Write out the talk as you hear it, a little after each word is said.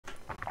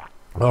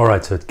All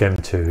right, so it's game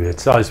 2.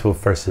 It's Icewolf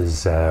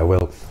versus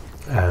Will.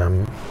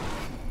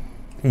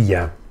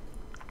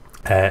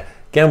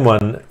 Game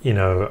 1, you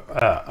know,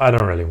 I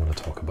don't really want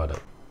to talk about it.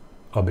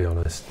 I'll be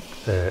honest.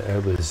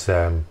 It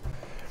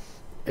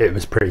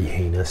was pretty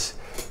heinous.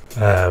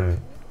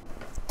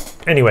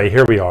 Anyway,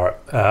 here we are.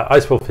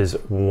 Icewolf is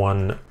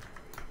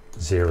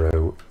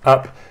 1-0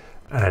 up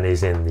and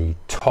is in the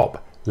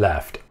top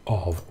left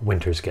of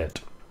Winter's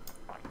Gate.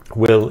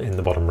 Will in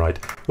the bottom right.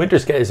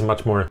 Winter's Gate is a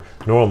much more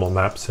normal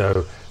map,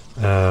 so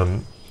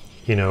you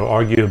know,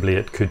 arguably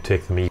it could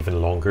take them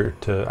even longer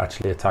to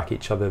actually attack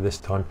each other this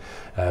time,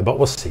 but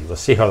we'll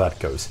see how that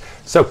goes.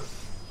 So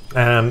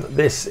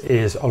this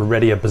is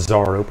already a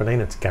bizarre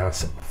opening. It's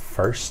gas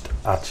first,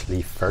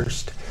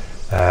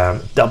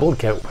 double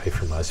gateway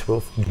from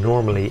Icewolf,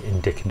 normally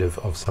indicative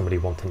of somebody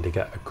wanting to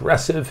get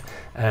aggressive,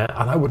 and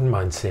I wouldn't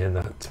mind seeing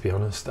that, to be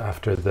honest.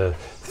 After the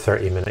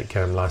 30-minute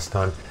game last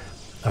time,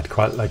 I'd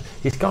quite like.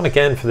 He's gone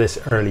again for this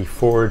early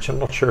forge. I'm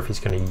not sure if he's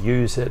going to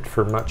use it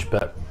for much,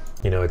 but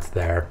you know, it's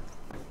there.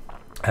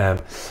 You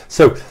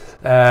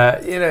know,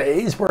 it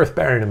is worth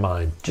bearing in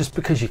mind, just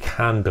because you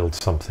can build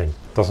something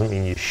doesn't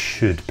mean you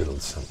should build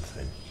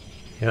something.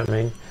 You know what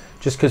I mean?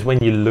 Just because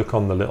when you look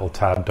on the little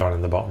tab down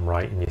in the bottom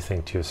right and you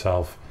think to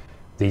yourself,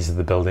 these are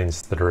the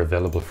buildings that are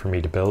available for me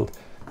to build,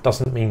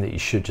 doesn't mean that you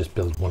should just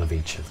build one of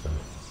each of them.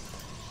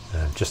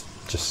 Just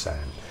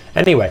saying.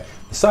 Anyway,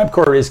 the side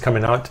core is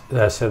coming out,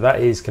 so that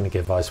is going to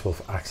give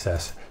Icewolf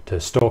access to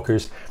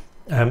stalkers.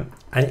 And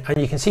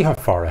you can see how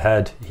far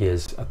ahead he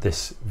is at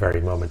this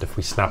very moment. If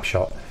we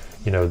snapshot,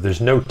 you know,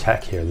 there's no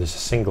tech here. There's a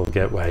single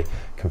gateway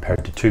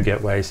compared to 2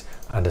 gateways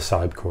and a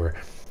side core.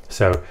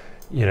 So,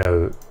 you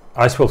know,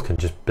 Icewolf can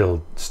just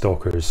build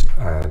stalkers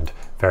and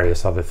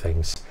various other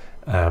things,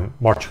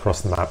 march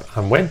across the map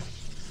and win.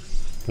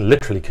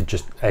 Literally could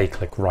just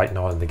A-click right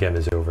now and the game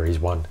is over. He's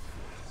won.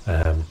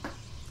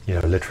 You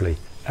know, literally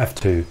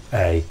F2,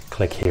 A,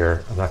 click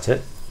here, and that's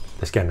it.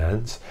 This game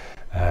ends.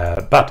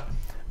 But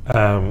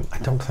I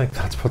don't think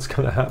that's what's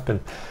going to happen.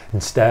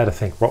 Instead, I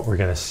think what we're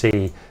going to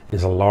see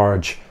is a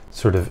large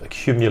sort of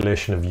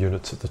accumulation of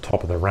units at the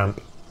top of the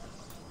ramp.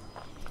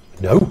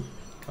 No.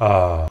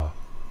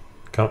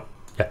 Come.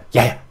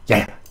 Yeah.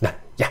 Go.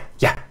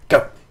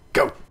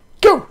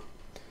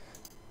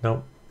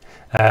 No.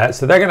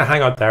 So they're going to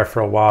hang out there for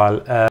a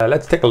while.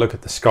 Let's take a look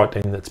at the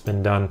scouting that's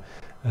been done.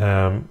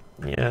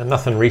 Yeah,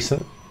 nothing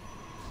recent.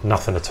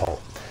 Nothing at all.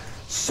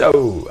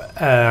 So,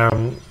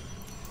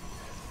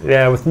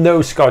 yeah, with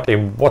no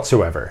scouting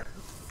whatsoever,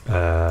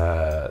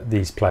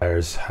 these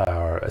players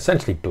are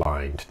essentially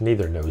blind.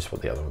 Neither knows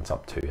what the other one's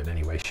up to in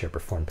any way, shape or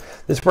form.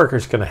 This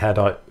worker's going to head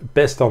out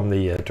based on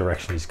the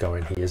direction he's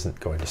going. He isn't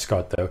going to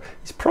scout though.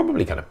 He's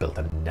probably going to build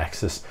a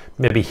nexus,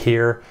 maybe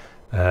here.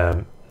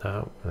 No,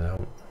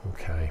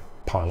 okay,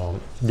 pylon.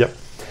 Yep.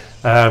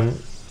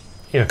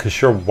 You know, because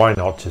sure, why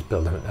not just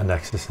build a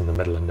nexus in the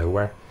middle of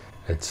nowhere?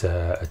 It's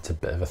a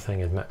bit of a thing,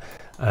 isn't it?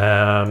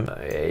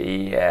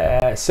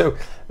 Yeah. So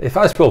if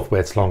Icewolf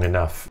waits long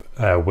enough,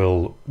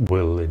 will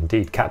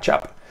indeed catch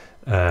up,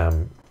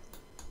 and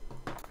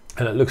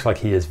it looks like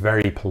he is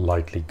very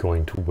politely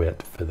going to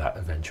wait for that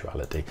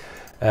eventuality.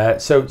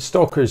 So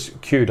stalkers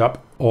queued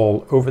up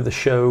all over the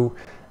show.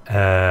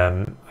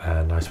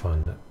 Nice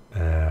one,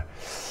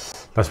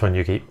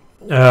 Yuki.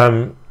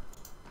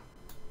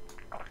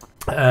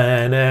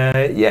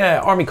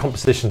 Yeah, army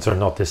compositions are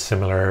not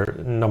dissimilar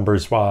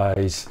numbers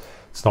wise.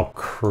 It's not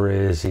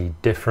crazy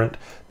different.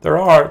 There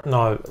are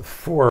now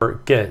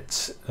 4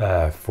 gates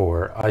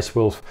for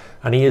Icewolf,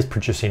 and he is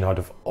producing out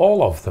of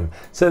all of them.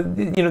 So,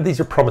 you know, these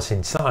are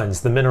promising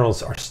signs. The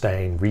minerals are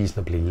staying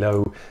reasonably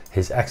low.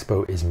 His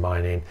expo is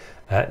mining.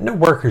 No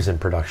workers in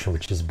production,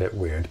 which is a bit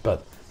weird,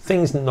 but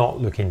things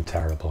not looking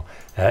terrible.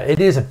 It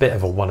is a bit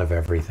of a one of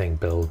everything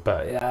build,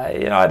 but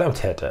you know, I don't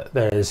hate it.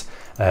 There's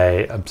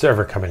a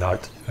observer coming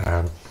out.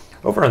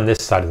 Over on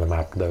this side of the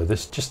map though,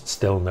 there's just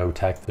still no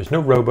tech. There's no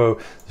robo,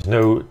 there's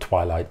no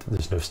twilight,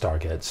 there's no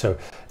stargate. So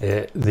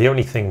the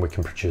only thing we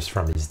can produce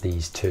from is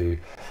these 2.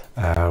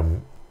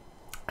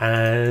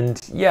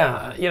 And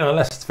yeah, you know,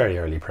 unless it's very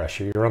early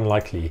pressure, you're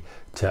unlikely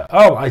to,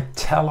 oh, I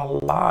tell a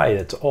lie,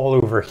 it's all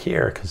over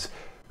here, because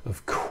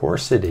of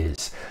course it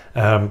is.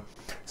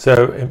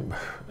 So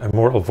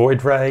Immortal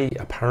Void Ray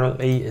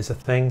apparently is a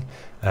thing.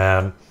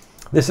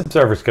 This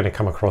observer is going to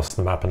come across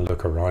the map and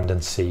look around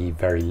and see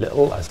very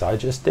little, as I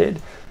just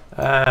did.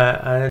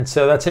 And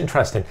so that's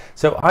interesting.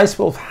 So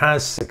Icewolf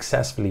has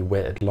successfully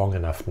waited long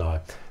enough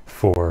now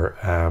for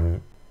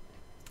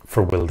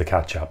Will to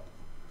catch up.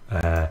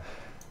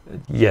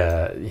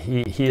 Yeah,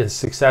 he has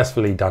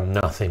successfully done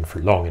nothing for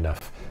long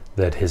enough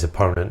that his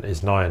opponent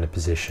is now in a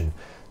position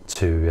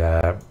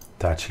to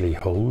actually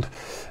hold.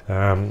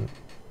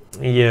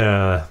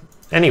 Yeah,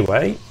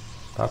 anyway,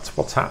 that's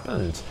what's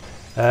happened.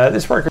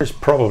 This worker's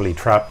probably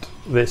trapped.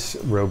 This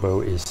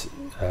robo is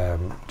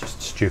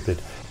just stupid.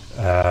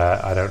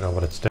 I don't know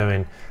what it's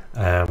doing.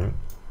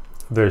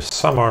 There's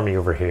some army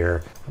over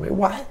here. I mean,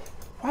 why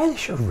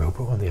is your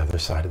robo on the other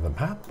side of the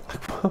map?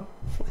 Like, what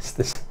is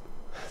this?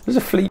 there's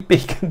a fleet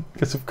beacon,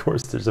 because of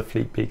course there's a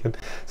fleet beacon.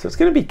 So it's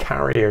going to be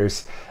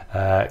carriers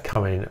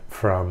coming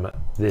from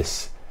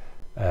this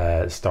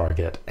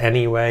Stargate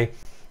anyway.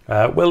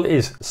 Will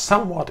is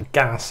somewhat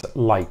gas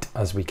light,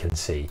 as we can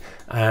see,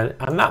 and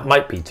that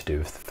might be to do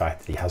with the fact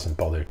that he hasn't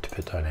bothered to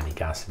put down any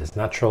gas in his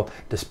natural,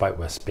 despite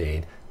us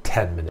being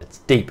 10 minutes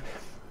deep.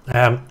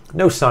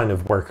 No sign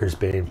of workers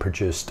being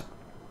produced.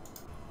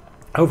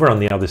 Over on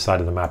the other side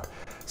of the map,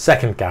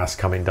 second gas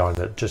coming down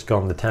at just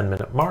gone the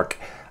 10-minute mark,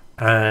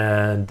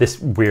 and this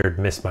weird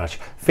mismatch.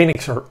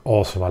 Phoenix are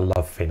awesome. I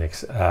love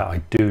Phoenix.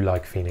 I do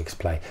like Phoenix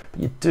play,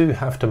 but you do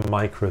have to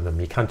micro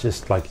them. You can't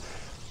just like,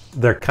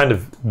 they're kind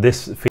of,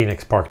 this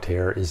Phoenix parked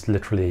here is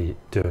literally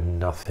doing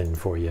nothing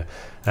for you.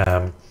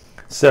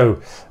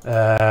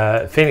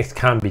 Phoenix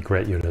can be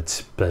great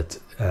units, but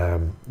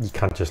you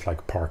can't just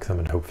like park them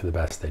and hope for the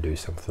best. They do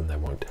something they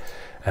won't.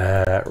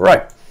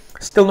 Right,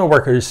 still no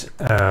workers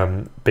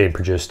being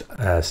produced,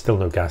 still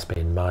no gas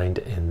being mined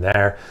in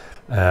there.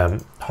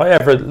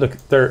 However, look,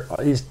 there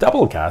is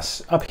double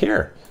gas up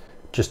here,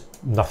 just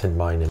nothing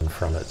mining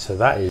from it. So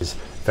that is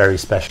very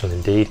special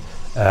indeed.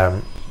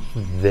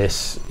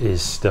 This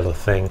is still a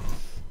thing.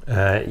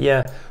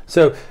 Yeah,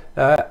 so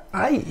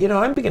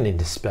I'm beginning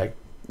to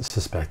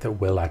suspect that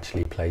Will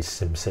actually plays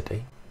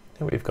SimCity.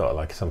 And we've got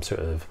like some sort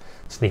of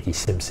sneaky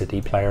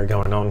SimCity player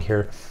going on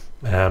here.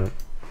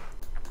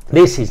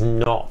 This is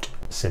not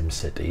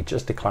SimCity,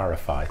 just to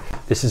clarify.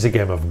 This is a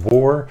game of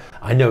war.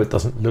 I know it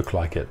doesn't look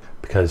like it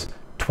because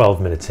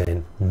 12 minutes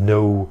in,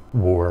 no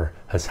war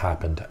has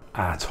happened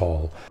at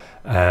all.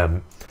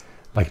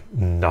 Like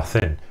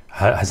nothing.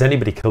 Has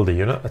anybody killed a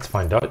unit? Let's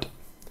find out.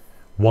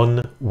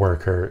 One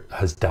worker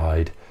has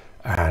died,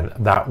 and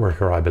that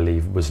worker, I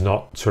believe, was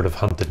not sort of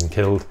hunted and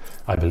killed.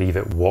 I believe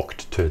it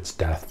walked to its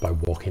death by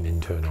walking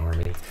into an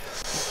army.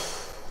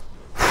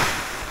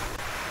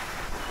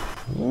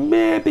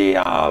 Maybe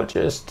I'll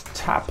just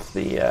tap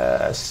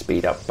the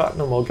speed up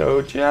button and we'll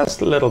go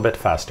just a little bit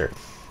faster.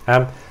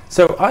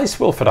 So Ice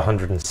Wolf at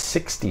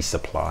 160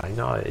 supply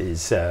now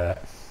is,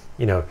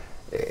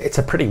 it's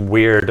a pretty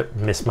weird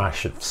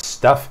mismatch of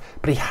stuff,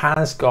 but he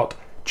has got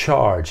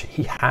charge,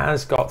 he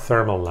has got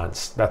thermal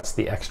lance, that's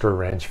the extra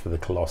range for the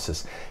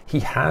Colossus, he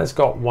has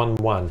got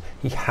 1-1,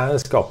 he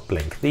has got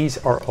blink. These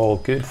are all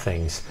good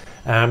things.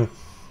 Meanwhile,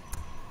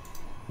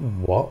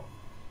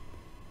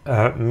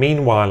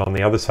 on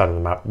the other side of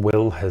the map,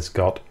 Will has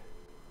got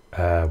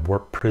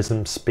warp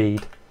prism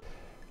speed.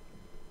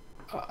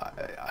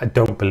 I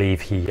don't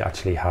believe he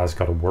actually has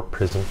got a warp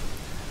prism.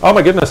 Oh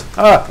my goodness,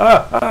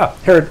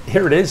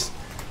 here it is.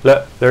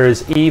 Look, there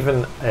is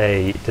even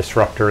a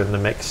disruptor in the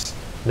mix.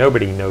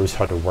 Nobody knows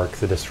how to work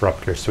the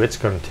disruptor, so it's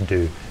going to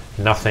do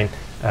nothing.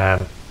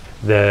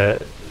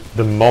 The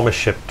Mama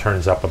ship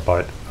turns up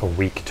about a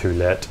week too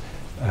late,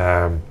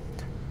 and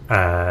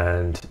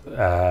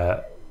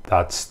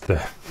that's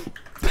the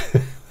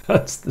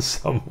that's the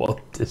somewhat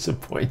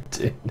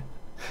disappointing.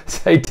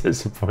 Say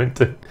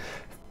disappointing,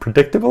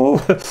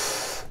 predictable.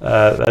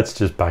 Let's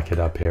just back it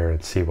up here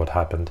and see what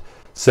happened.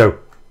 So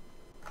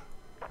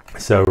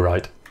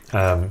right.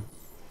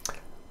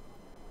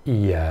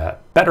 Yeah,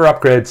 better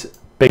upgrades,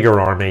 bigger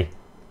army,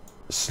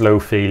 slow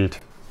field.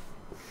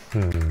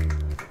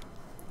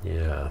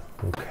 Yeah,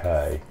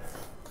 okay.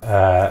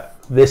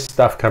 This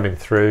stuff coming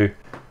through,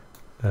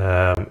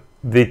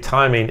 the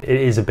timing, it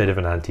is a bit of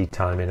an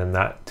anti-timing, and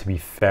that, to be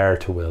fair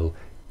to Will,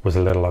 was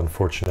a little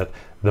unfortunate.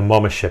 The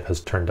Mama ship has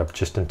turned up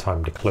just in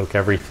time to cloak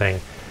everything,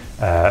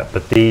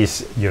 but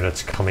these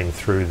units coming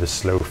through the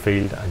slow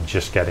field and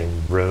just getting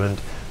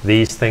ruined.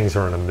 These things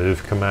are on a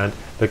move command.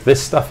 Look,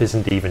 this stuff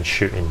isn't even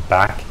shooting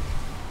back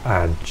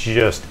and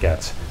just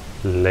gets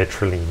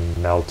literally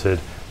melted.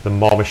 The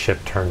Mama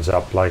ship turns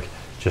up like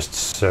just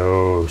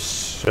so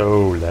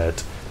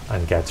lit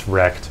and gets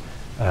wrecked.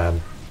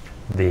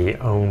 The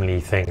only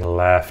thing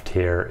left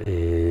here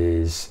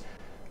is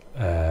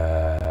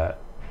the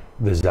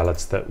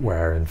Zealots that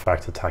were in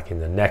fact attacking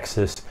the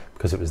Nexus,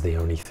 because it was the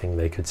only thing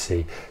they could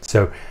see.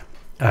 So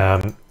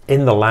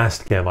in the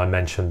last game I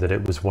mentioned that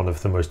it was one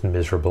of the most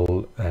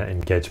miserable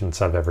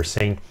engagements I've ever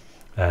seen,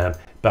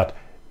 but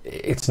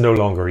it's no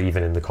longer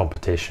even in the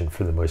competition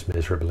for the most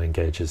miserable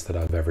engages that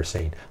I've ever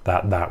seen.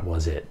 That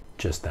was it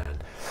just then.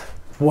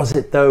 Was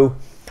it though?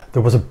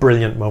 There was a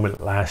brilliant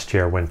moment last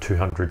year when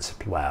 200,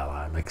 well,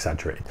 I'm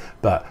exaggerating,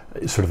 but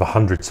sort of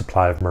 100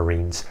 supply of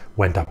Marines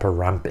went up a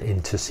ramp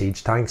into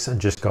siege tanks and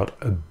just got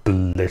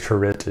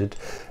obliterated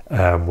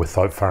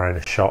without firing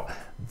a shot.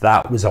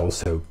 That was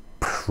also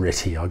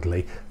pretty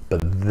ugly,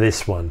 but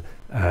this one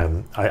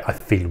I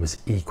feel was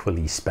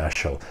equally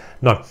special.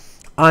 Now,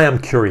 I am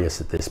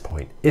curious at this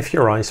point, if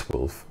you're Ice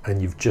Wolf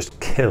and you've just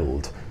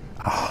killed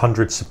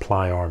 100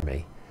 supply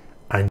army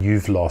and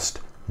you've lost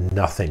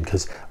nothing,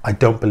 because I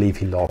don't believe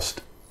he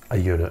lost a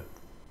unit.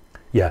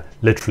 Yeah,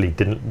 literally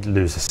didn't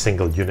lose a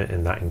single unit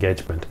in that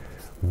engagement.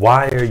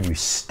 Why are you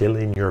still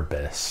in your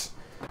base?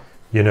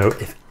 You know,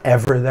 if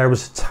ever there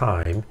was a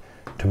time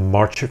to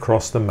march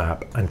across the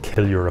map and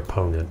kill your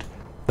opponent,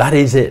 that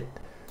is it.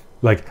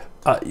 Like,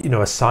 you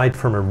know, aside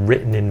from a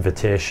written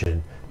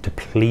invitation to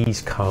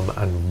please come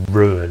and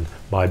ruin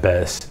my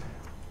base.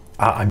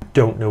 I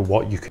don't know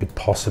what you could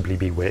possibly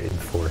be waiting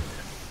for.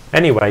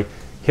 Anyway,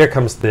 here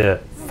comes the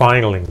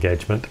final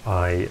engagement.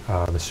 I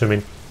am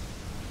assuming,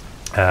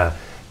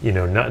 you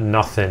know,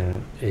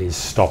 nothing is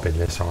stopping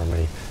this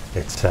army.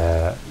 It's,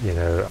 you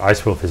know,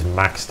 Ice Wolf is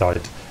maxed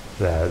out.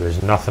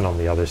 There's nothing on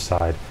the other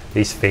side.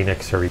 These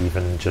Phoenix are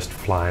even just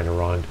flying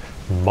around,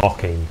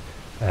 mocking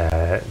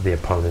the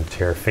opponent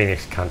here.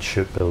 Phoenix can't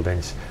shoot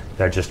buildings.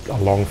 They're just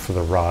along for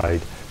the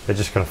ride. They're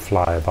just going to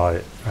fly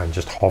about and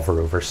just hover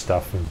over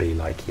stuff and be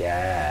like,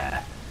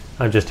 yeah,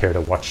 I'm just here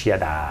to watch you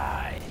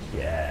die.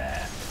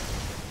 Yeah.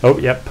 Oh,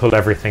 yep, pull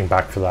everything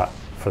back for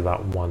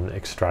that one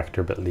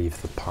extractor, but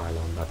leave the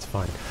pylon. That's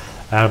fine.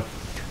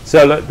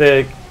 So look,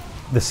 the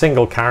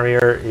single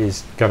carrier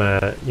is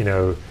gonna, you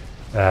know,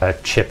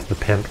 chip the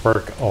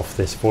paintwork off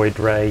this void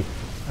ray,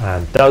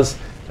 and does.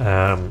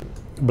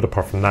 But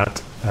apart from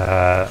that,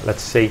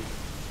 let's see.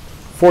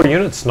 4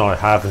 units now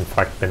have in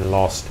fact been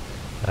lost.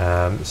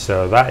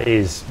 So that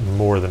is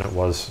more than it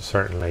was,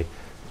 certainly.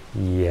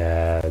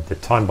 Yeah, the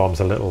time bomb's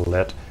a little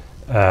lit,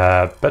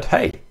 but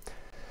hey.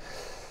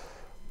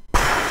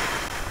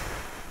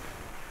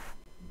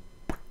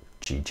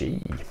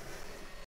 GG.